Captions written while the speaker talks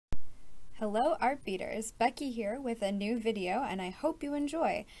Hello art beaters, Becky here with a new video and I hope you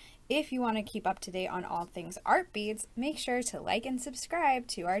enjoy. If you want to keep up to date on all things art beads, make sure to like and subscribe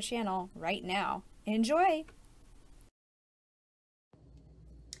to our channel right now. Enjoy!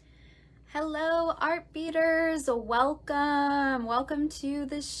 Hello art beaters, welcome to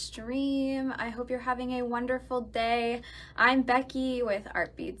the stream. I hope you're having a wonderful day. I'm Becky with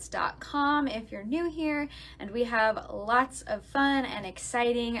artbeads.com if you're new here, and we have lots of fun and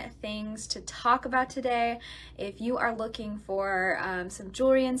exciting things to talk about today. If you are looking for some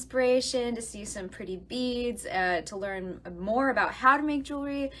jewelry inspiration, to see some pretty beads, to learn more about how to make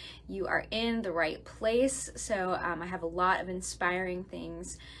jewelry, you are in the right place. So I have a lot of inspiring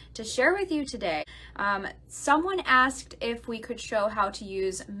things to share with you today. Someone asked if we could show how to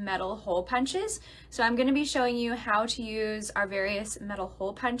use metal hole punches. So I'm going to be showing you how to use our various metal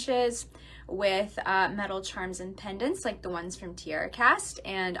hole punches with metal charms and pendants like the ones from TIERRACAST,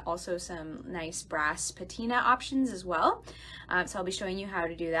 and also some nice brass patina options as well. So I'll be showing you how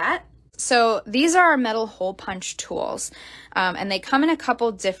to do that. So these are our metal hole punch tools, and they come in a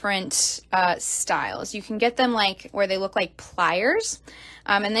couple different styles. You can get them like where they look like pliers,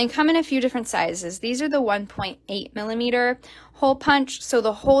 and they come in a few different sizes. These are the 1.8 millimeter hole punch. So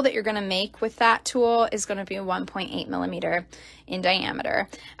the hole that you're going to make with that tool is going to be 1.8 millimeter in diameter.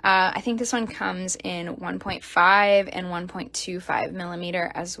 I think this one comes in 1.5 and 1.25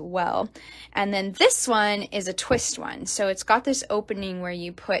 millimeter as well. And then this one is a twist one. So it's got this opening where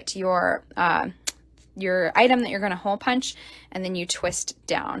you put your item that you're going to hole punch, and then you twist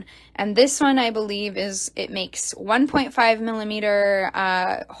down. And this one, I believe, it makes 1.5 millimeter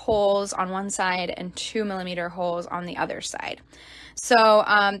holes on one side and 2 millimeter holes on the other side. So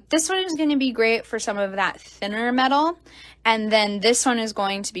this one is going to be great for some of that thinner metal, and then this one is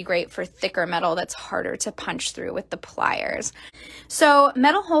going to be great for thicker metal that's harder to punch through with the pliers. So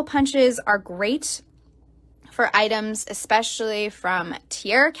metal hole punches are great for items, especially from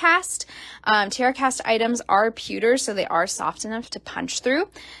TIERRACAST. TIERRACAST items are pewter, so they are soft enough to punch through.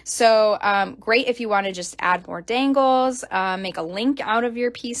 So great if you want to just add more dangles, make a link out of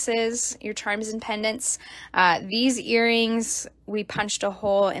your pieces, your charms and pendants. These earrings, we punched a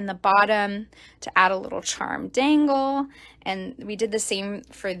hole in the bottom to add a little charm dangle, and we did the same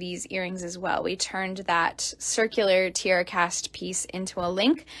for these earrings as well. We turned that circular TIERRACAST piece into a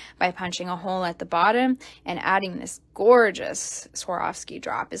link by punching a hole at the bottom and adding this gorgeous Swarovski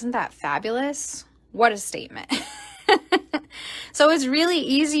drop. Isn't that fabulous? What a statement. So it's really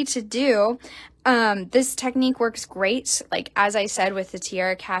easy to do. This technique works great, like as I said, with the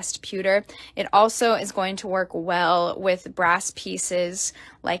TIERRACAST pewter. It also is going to work well with brass pieces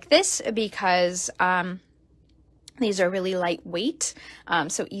like this because these are really lightweight,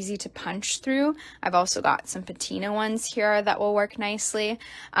 so easy to punch through. I've also got some patina ones here that will work nicely.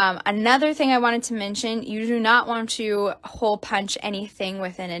 Another thing I wanted to mention, you do not want to hole punch anything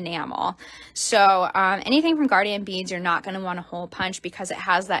with an enamel. So anything from Guardian Beads, you're not going to want to hole punch because it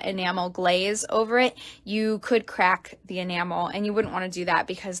has that enamel glaze over it. You could crack the enamel, and you wouldn't want to do that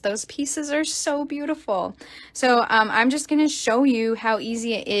because those pieces are so beautiful. So I'm just going to show you how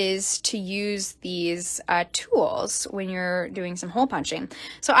easy it is to use these tools when you're doing some hole punching.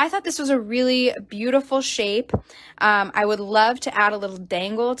 So I thought this was a really beautiful shape. I would love to add a little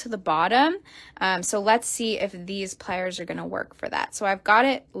dangle to the bottom. So let's see if these pliers are going to work for that. So I've got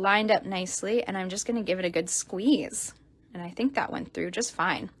it lined up nicely, and I'm just going to give it a good squeeze. And I think that went through just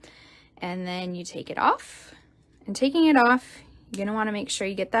fine. And then you take it off. And taking it off, you're going to want to make sure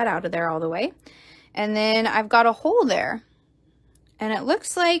you get that out of there all the way. And then I've got a hole there. And it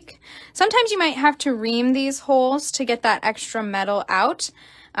looks like sometimes you might have to ream these holes to get that extra metal out.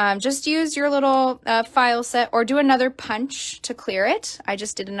 Just use your little file set or do another punch to clear it. I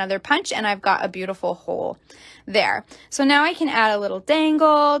just did another punch and I've got a beautiful hole there. So now I can add a little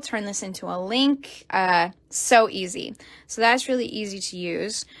dangle, turn this into a link. So easy. So that's really easy to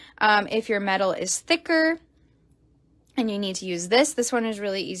use. If your metal is thicker and you need to use this one is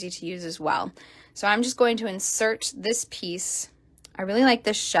really easy to use as well. So I'm just going to insert this piece. I really like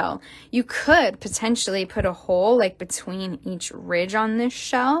this shell. You could potentially put a hole like between each ridge on this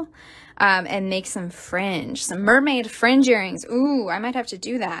shell and make some fringe, some mermaid fringe earrings. Ooh, I might have to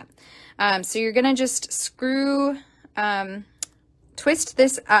do that. So you're gonna just screw, twist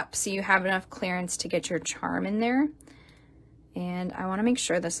this up so you have enough clearance to get your charm in there. And I wanna make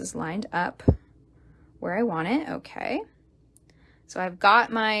sure this is lined up where I want it. Okay. So I've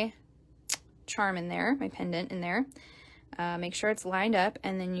got my charm in there, my pendant in there. Make sure it's lined up,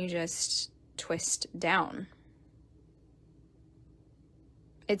 and then you just twist down.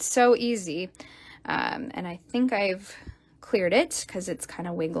 It's so easy, and I think I've cleared it because it's kind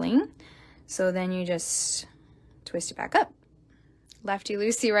of wiggling. So then you just twist it back up. Lefty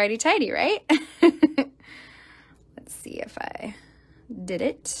loosey, righty tighty, right? Let's see if I did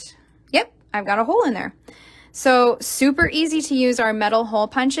it. Yep, I've got a hole in there. So super easy to use our metal hole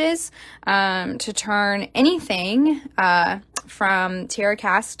punches to turn anything from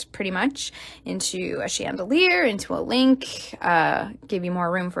TIERRACAST pretty much into a chandelier, into a link, give you more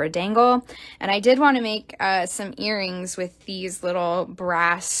room for a dangle. And I did want to make some earrings with these little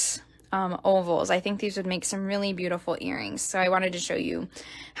brass ovals. I think these would make some really beautiful earrings. So I wanted to show you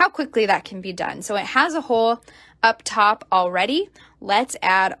how quickly that can be done. So it has a hole up top already. Let's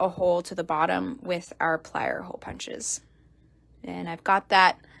add a hole to the bottom with our plier hole punches. And I've got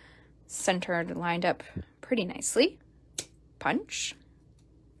that centered and lined up pretty nicely. Punch.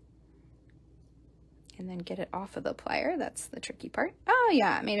 And then get it off of the plier. That's the tricky part. Oh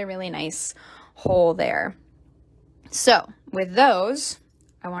yeah, it made a really nice hole there. So with those,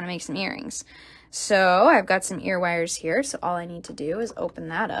 I want to make some earrings. So I've got some ear wires here. So all I need to do is open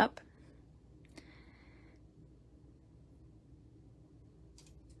that up.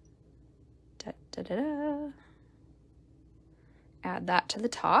 Add that to the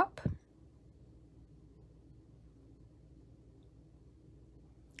top.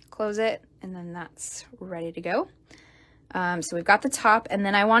 Close it, and then that's ready to go. So we've got the top, and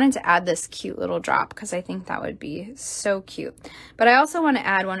then I wanted to add this cute little drop because I think that would be so cute. But I also want to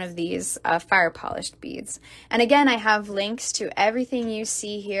add one of these fire polished beads. And again, I have links to everything you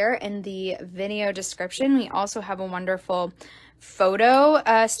see here in the video description. We also have a wonderful photo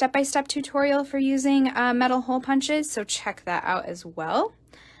step-by-step tutorial for using metal hole punches, so check that out as well.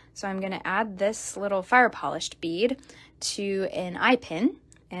 So I'm going to add this little fire polished bead to an eye pin,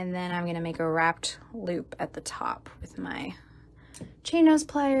 and then I'm going to make a wrapped loop at the top with my chain nose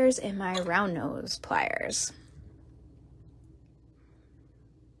pliers and my round nose pliers.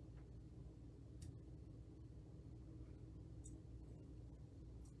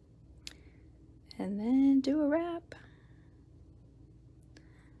 And then do a wrap.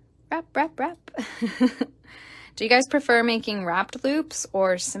 Wrap. Do you guys prefer making wrapped loops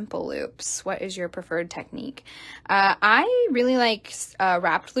or simple loops? What is your preferred technique? I really like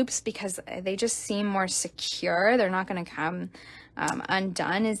wrapped loops because they just seem more secure. They're not going to come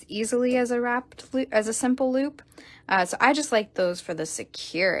undone as easily as a simple loop. So I just like those for the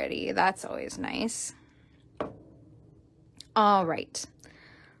security. That's always nice. All right.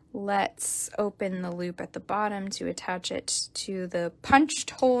 Let's open the loop at the bottom to attach it to the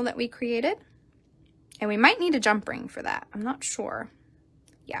punched hole that we created. And we might need a jump ring for that. I'm not sure.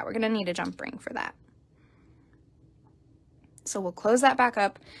 Yeah, we're going to need a jump ring for that. So we'll close that back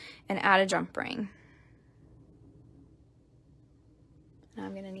up and add a jump ring. Now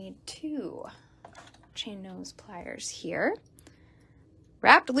I'm going to need 2 chain nose pliers here.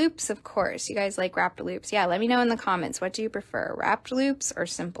 Wrapped loops, of course. You guys like wrapped loops? Yeah, let me know in the comments. What do you prefer, wrapped loops or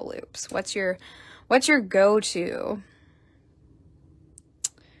simple loops? What's your go-to?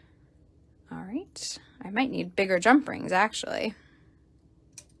 All right. I might need bigger jump rings, actually.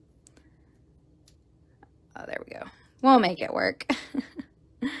 Oh, there we go. We'll make it work.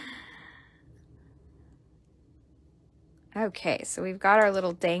 Okay, so we've got our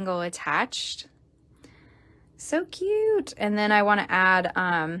little dangle attached. So cute. And then I want to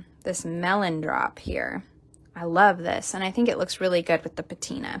add this melon drop here. I love this, and I think it looks really good with the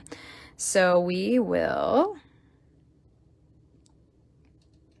patina. So we will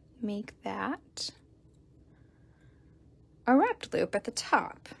make that a wrapped loop at the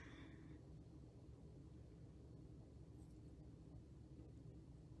top.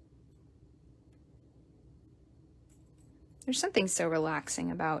 There's something so relaxing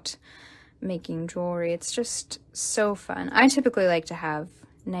about making jewelry. It's just so fun. I typically like to have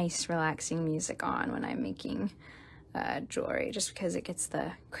nice relaxing music on when I'm making jewelry, just because it gets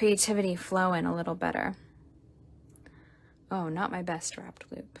the creativity flowing a little better. Oh, not my best wrapped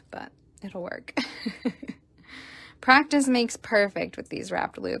loop, but it'll work. Practice makes perfect with these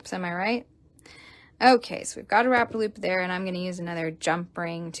wrapped loops, am I right? Okay, so we've got a wrapped loop there, and I'm going to use another jump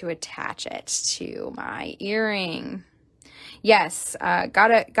ring to attach it to my earring. Yes,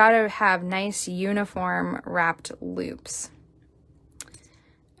 gotta have nice uniform wrapped loops.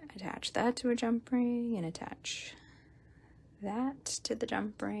 Attach that to a jump ring and attach that to the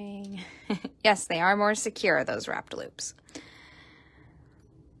jump ring. Yes, they are more secure, those wrapped loops.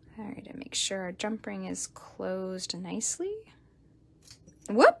 All right, and make sure our jump ring is closed nicely.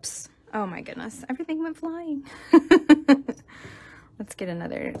 Whoops! Oh my goodness, everything went flying. Let's get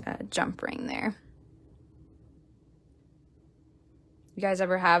another jump ring there. You guys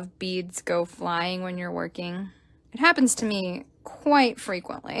ever have beads go flying when you're working? It happens to me quite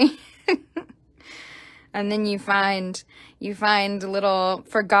frequently. And then you find little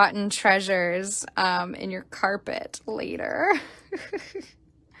forgotten treasures in your carpet later.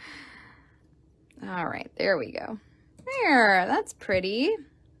 All right, there we go. There, that's pretty.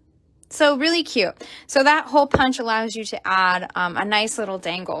 So really cute. So that hole punch allows you to add a nice little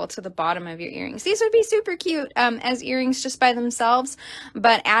dangle to the bottom of your earrings. These would be super cute as earrings just by themselves,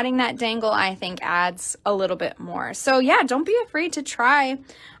 but adding that dangle, I think, adds a little bit more. So yeah, don't be afraid to try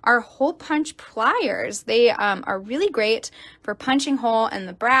our hole punch pliers. They are really great for punching hole in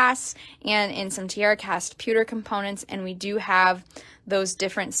the brass and in some TIERRACAST pewter components, and we do have those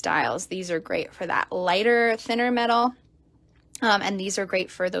different styles. These are great for that lighter, thinner metal. And these are great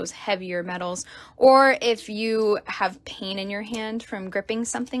for those heavier metals, or if you have pain in your hand from gripping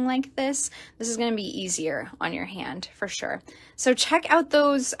something like this is going to be easier on your hand for sure. So check out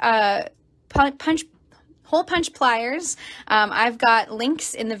those hole punch pliers. I've got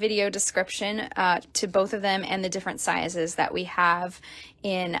links in the video description to both of them and the different sizes that we have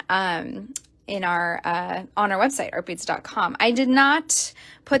in our on our website, artbeads.com. I did not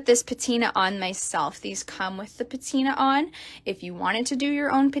put this patina on myself. These come with the patina on. If you wanted to do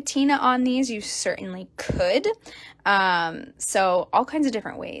your own patina on these, you certainly could. So all kinds of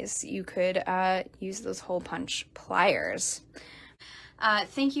different ways you could use those hole punch pliers.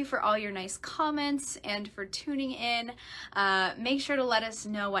 Thank you for all your nice comments and for tuning in. Make sure to let us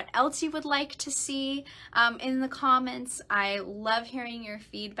know what else you would like to see in the comments. I love hearing your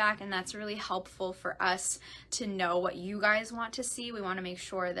feedback, and that's really helpful for us to know what you guys want to see. We want to make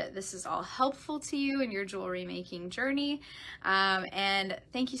sure that this is all helpful to you in your jewelry making journey. And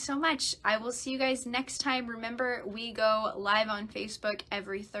thank you so much. I will see you guys next time. Remember, we go live on Facebook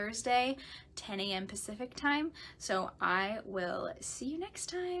every Thursday, 10 a.m. Pacific time. So I will see you next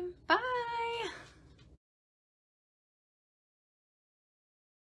time. Bye.